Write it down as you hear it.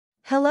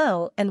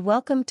Hello and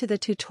welcome to the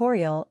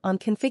tutorial on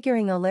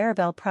configuring a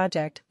Laravel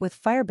project with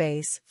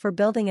Firebase for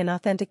building an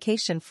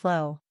authentication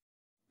flow.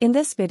 In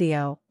this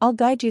video, I'll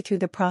guide you through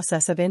the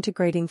process of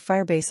integrating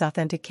Firebase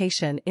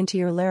Authentication into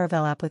your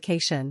Laravel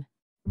application.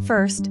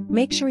 First,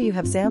 make sure you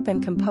have XAMPP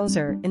and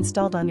Composer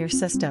installed on your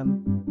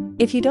system.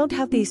 If you don't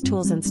have these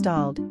tools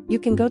installed, you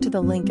can go to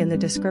the link in the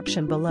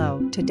description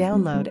below to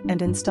download and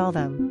install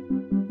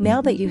them. Now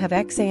that you have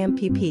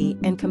XAMPP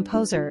and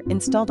Composer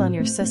installed on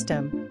your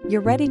system, you're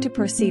ready to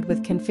proceed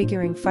with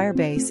configuring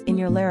Firebase in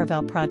your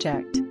Laravel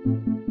project.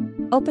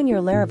 Open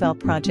your Laravel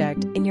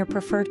project in your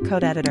preferred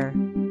code editor.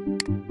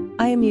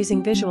 I am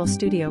using Visual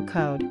Studio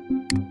Code.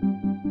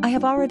 I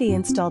have already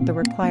installed the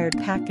required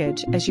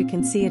package as you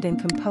can see it in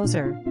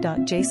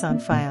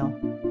composer.json file.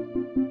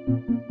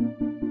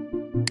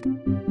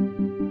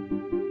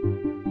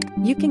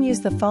 You can use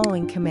the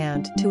following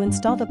command to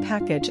install the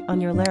package on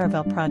your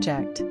Laravel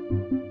project.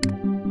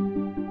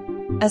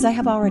 As I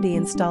have already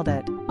installed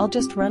it, I'll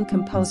just run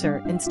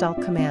composer install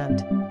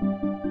command.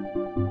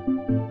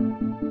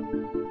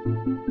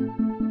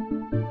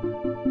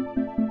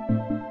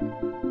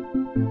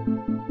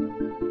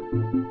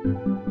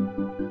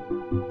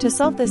 To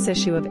solve this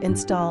issue of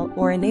install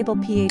or enable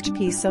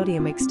PHP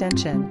Sodium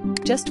extension,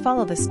 just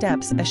follow the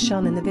steps as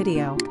shown in the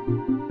video.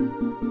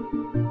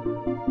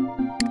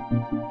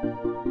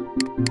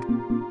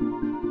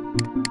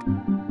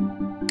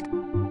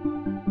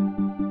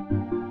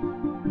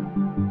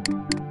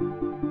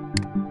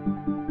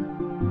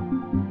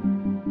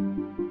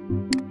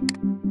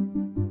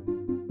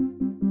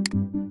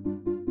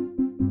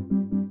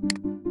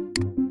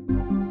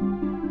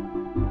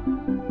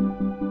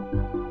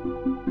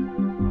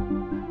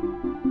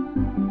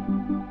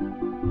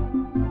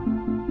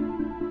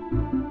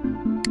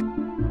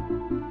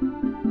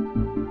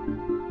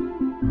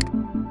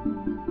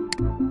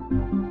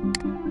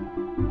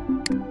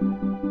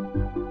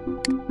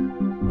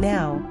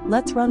 Now,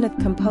 let's run the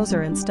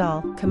composer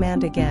install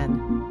command again.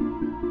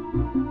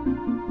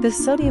 The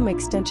Sodium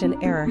extension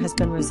error has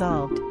been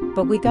resolved,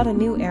 but we got a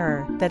new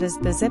error that is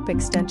the zip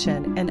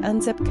extension and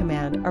unzip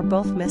command are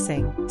both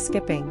missing,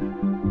 skipping.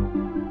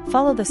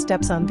 Follow the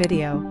steps on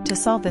video to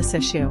solve this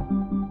issue.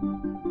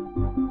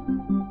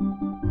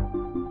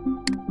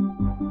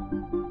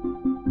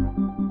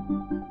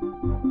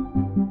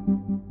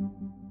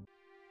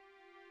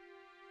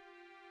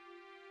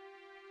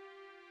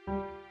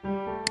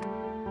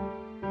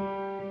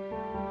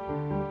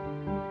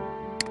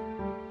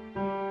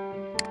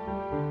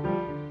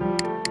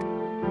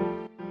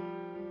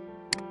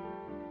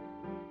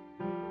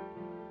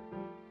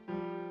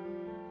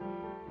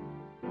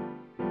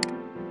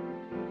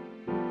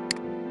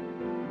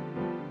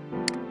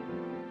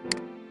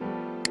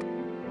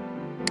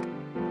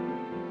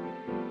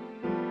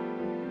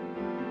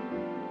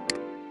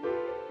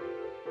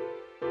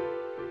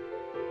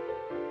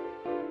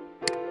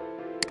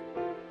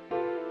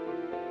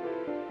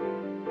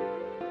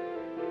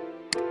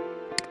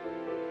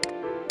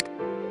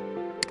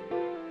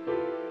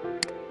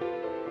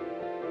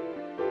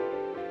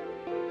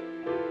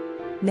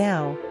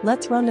 Now,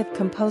 let's run the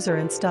composer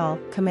install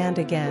command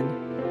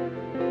again.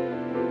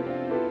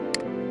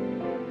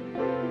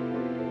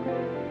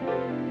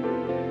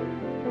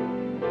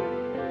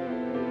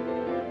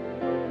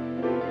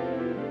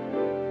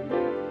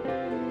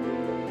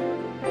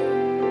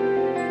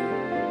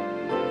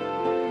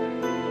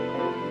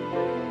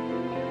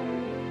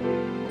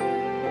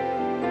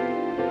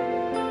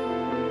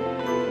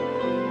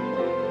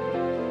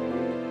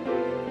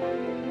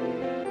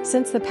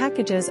 Since the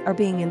packages are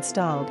being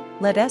installed,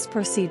 let us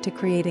proceed to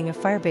creating a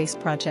Firebase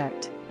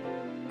project.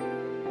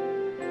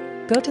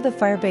 Go to the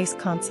Firebase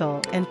console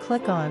and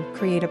click on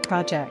Create a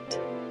Project.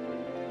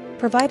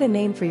 Provide a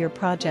name for your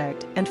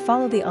project and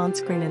follow the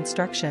on-screen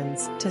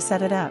instructions to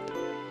set it up.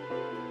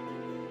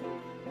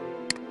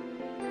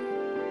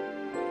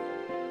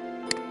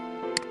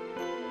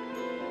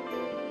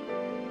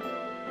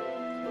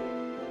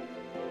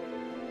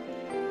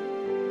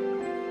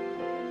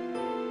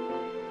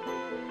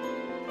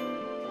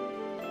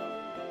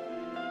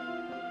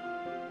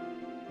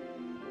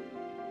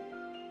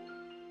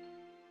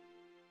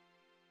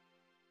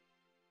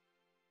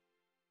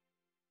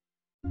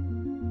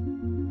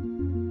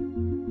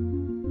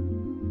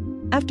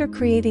 After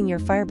creating your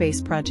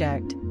Firebase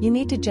project, you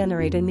need to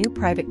generate a new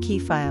private key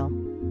file.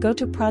 Go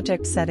to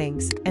Project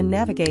Settings and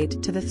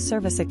navigate to the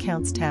Service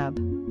Accounts tab.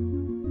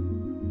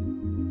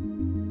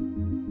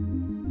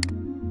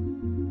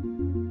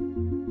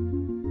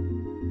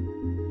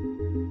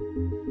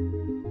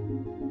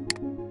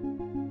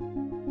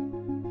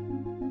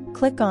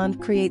 Click on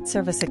Create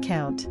Service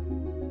Account.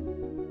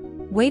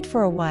 Wait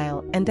for a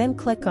while and then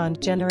click on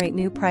Generate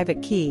New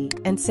Private Key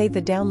and save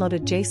the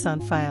downloaded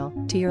JSON file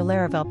to your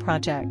Laravel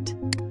project.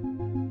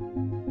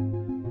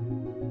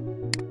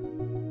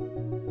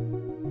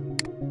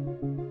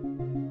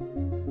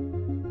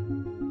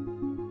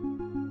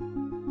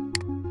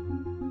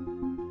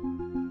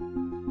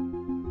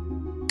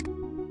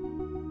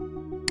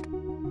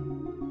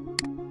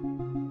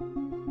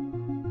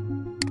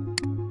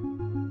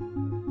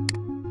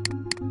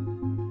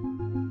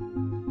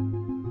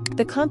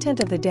 The content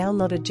of the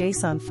downloaded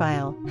JSON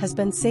file has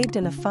been saved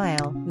in a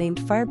file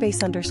named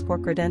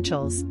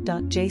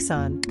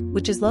firebase_credentials.json,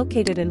 which is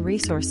located in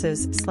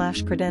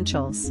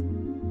resources/credentials.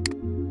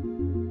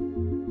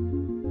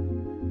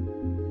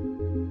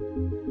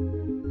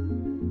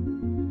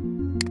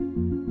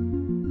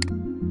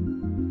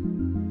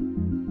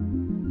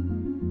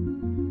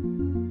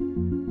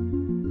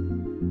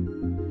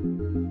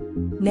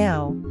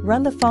 Now,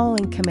 run the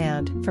following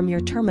command from your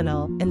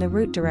terminal in the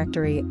root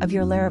directory of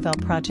your Laravel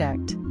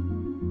project.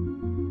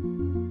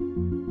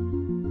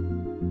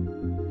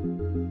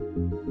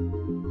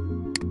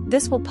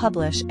 This will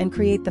publish and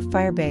create the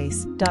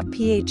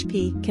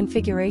firebase.php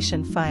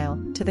configuration file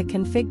to the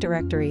config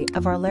directory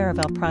of our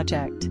Laravel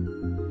project.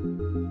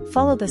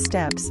 Follow the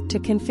steps to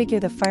configure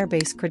the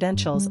Firebase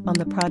credentials on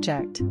the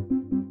project.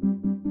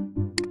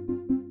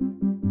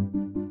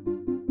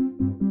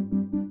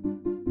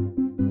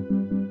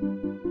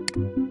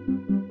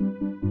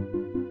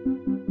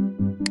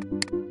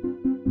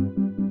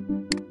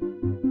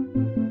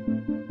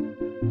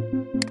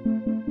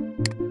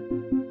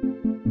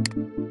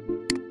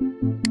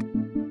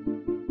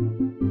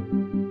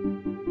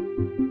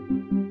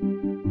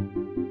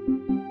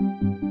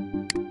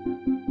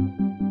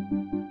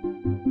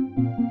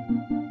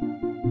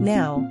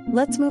 Now,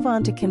 let's move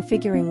on to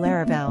configuring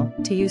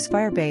Laravel to use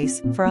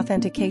Firebase for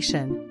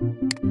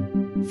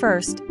authentication.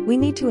 First, we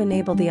need to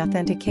enable the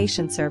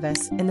authentication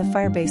service in the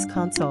Firebase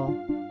console.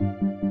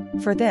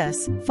 For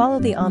this, follow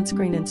the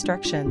on-screen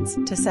instructions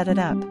to set it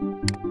up.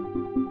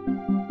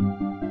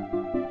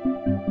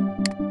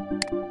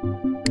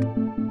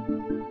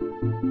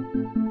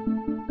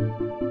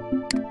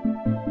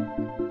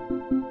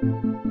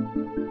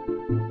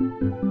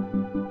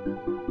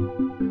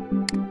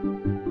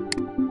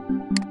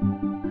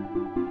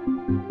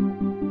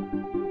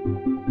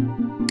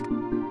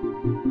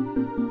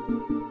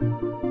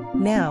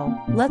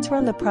 Now, let's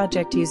run the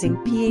project using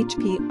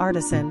php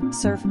artisan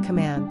serve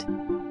command.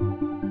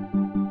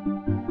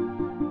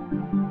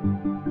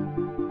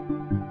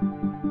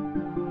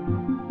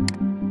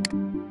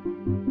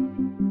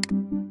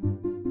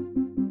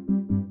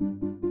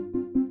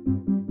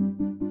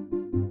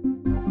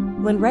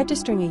 When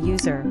registering a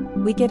user,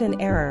 we get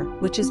an error,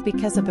 which is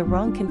because of the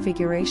wrong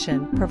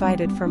configuration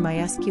provided for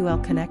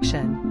MySQL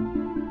connection.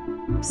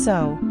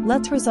 So,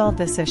 let's resolve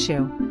this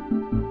issue.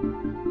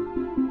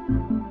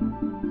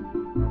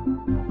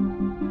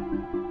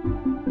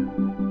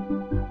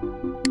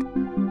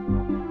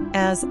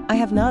 As I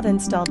have not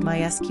installed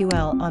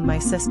MySQL on my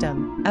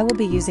system, I will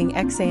be using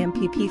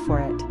XAMPP for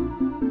it.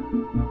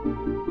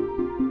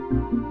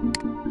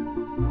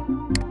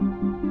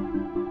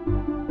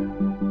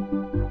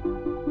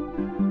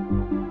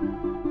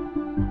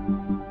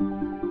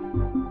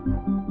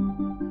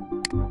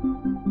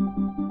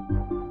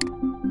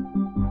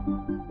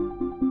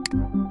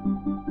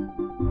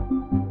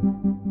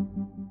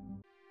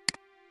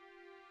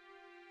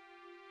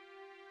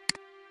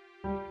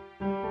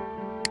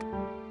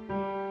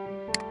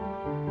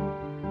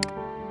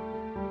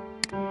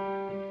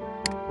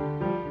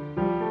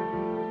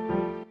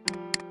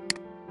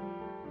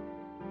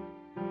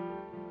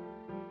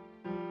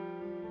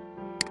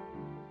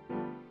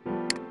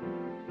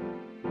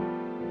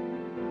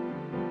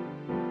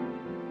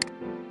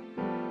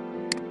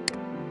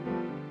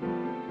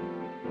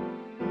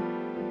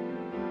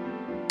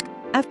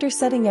 After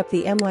setting up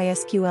the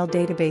MySQL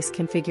database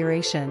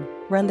configuration,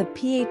 run the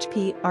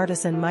php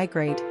artisan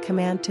migrate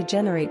command to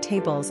generate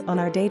tables on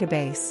our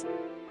database.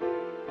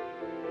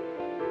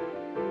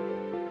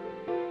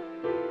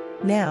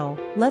 Now,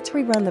 let's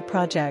rerun the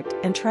project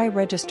and try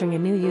registering a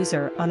new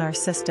user on our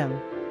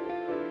system.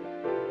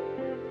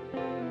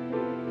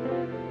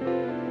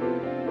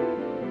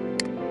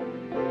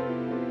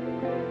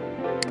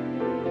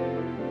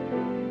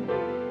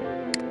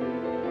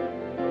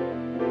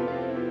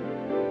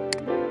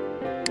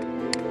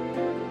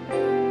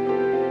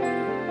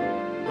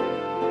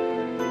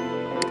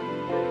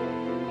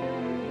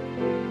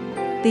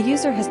 The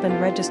user has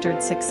been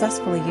registered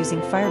successfully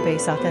using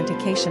Firebase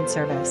Authentication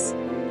service.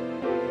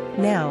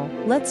 Now,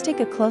 let's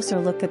take a closer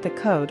look at the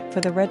code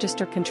for the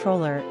register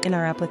controller in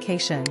our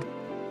application.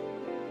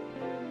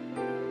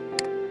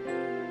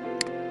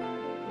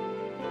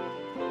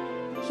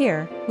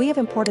 Here, we have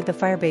imported the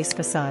Firebase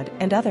facade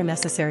and other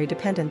necessary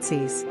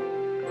dependencies.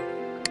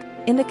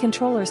 In the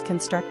controller's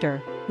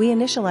constructor, we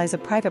initialize a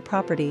private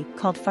property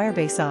called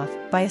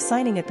FirebaseAuth by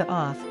assigning it the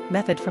auth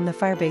method from the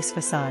Firebase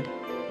facade.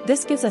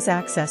 This gives us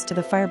access to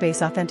the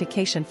Firebase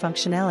authentication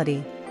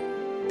functionality.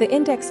 The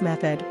index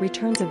method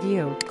returns a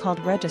view called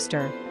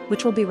register,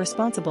 which will be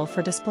responsible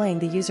for displaying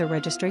the user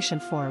registration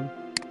form.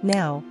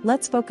 Now,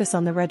 let's focus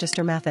on the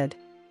register method.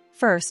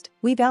 First,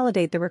 we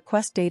validate the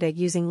request data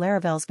using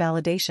Laravel's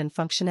validation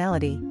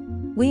functionality.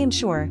 We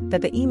ensure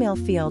that the email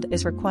field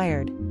is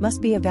required,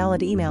 must be a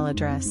valid email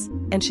address,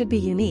 and should be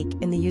unique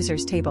in the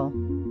user's table.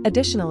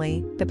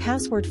 Additionally, the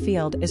password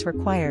field is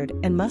required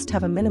and must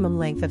have a minimum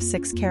length of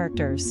 6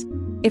 characters.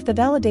 If the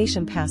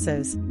validation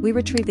passes, we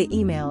retrieve the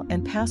email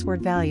and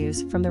password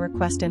values from the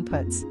request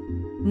inputs.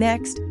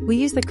 Next, we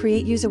use the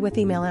create user with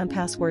email and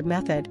password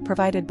method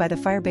provided by the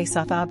Firebase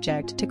Auth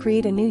object to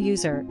create a new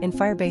user in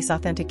Firebase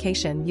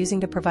Authentication using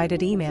the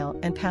provided email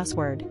and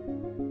password.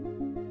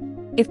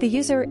 If the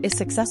user is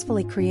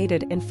successfully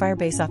created in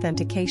Firebase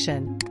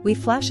Authentication, we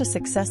flash a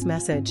success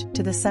message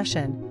to the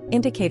session,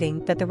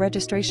 indicating that the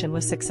registration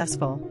was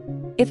successful.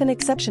 If an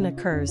exception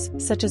occurs,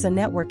 such as a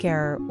network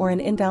error or an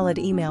invalid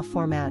email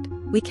format,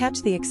 we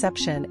catch the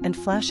exception and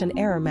flash an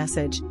error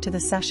message to the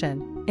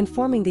session,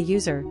 informing the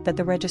user that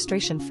the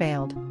registration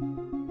failed.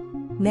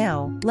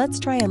 Now, let's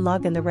try and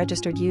log in the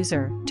registered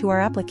user to our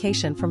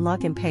application from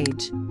login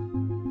page.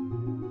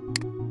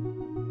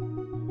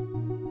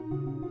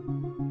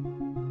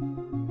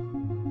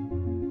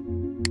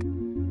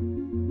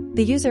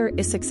 The user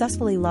is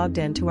successfully logged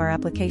in to our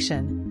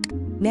application.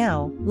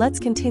 Now, let's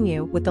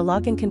continue with the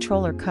login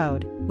controller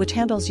code, which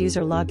handles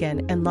user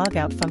login and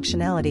logout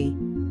functionality.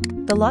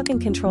 The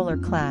login controller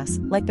class,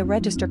 like the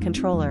register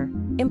controller,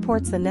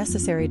 imports the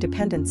necessary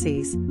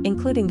dependencies,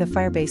 including the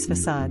Firebase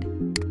facade.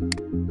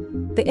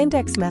 The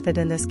index method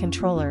in this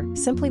controller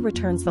simply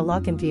returns the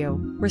login view,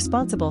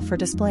 responsible for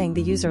displaying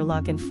the user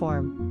login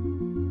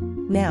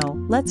form. Now,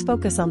 let's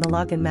focus on the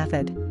login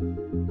method.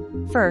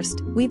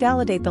 First, we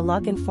validate the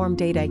login form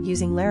data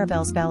using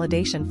Laravel's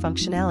validation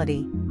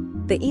functionality.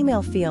 The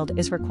email field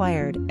is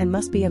required and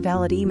must be a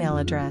valid email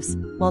address,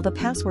 while the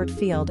password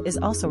field is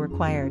also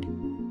required.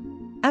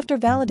 After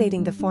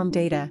validating the form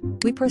data,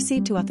 we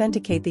proceed to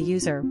authenticate the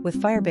user with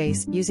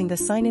Firebase using the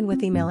sign-in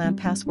with email and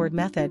password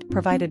method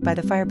provided by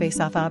the Firebase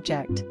Auth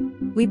object.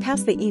 We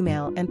pass the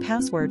email and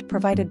password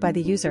provided by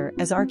the user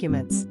as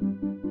arguments.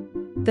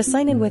 The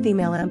sign-in with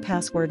email and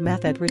password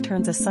method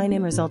returns a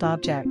sign-in result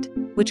object,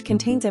 which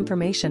contains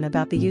information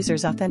about the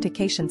user's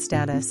authentication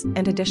status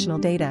and additional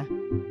data.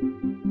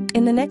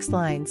 In the next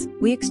lines,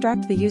 we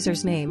extract the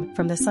user's name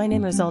from the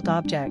sign-in result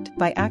object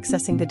by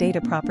accessing the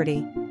data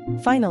property.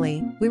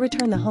 Finally, we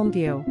return the home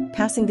view,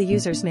 passing the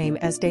user's name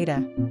as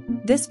data.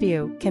 This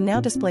view can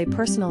now display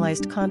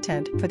personalized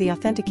content for the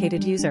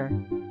authenticated user.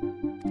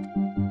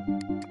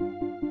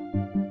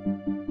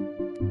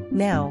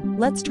 Now,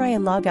 let's try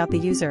and log out the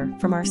user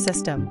from our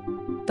system.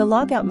 The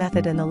logout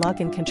method in the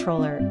login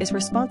controller is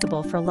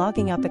responsible for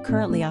logging out the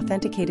currently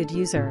authenticated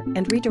user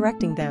and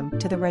redirecting them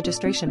to the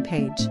registration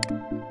page.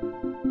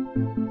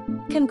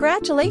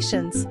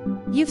 Congratulations!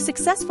 You've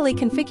successfully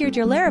configured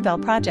your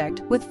Laravel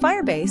project with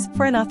Firebase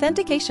for an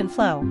authentication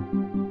flow.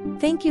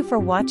 Thank you for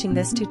watching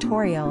this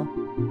tutorial.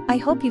 I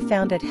hope you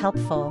found it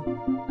helpful.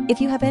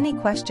 If you have any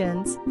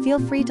questions, feel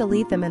free to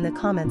leave them in the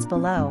comments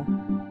below.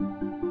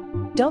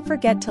 Don't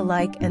forget to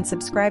like and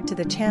subscribe to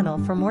the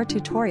channel for more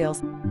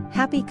tutorials.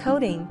 Happy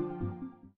coding!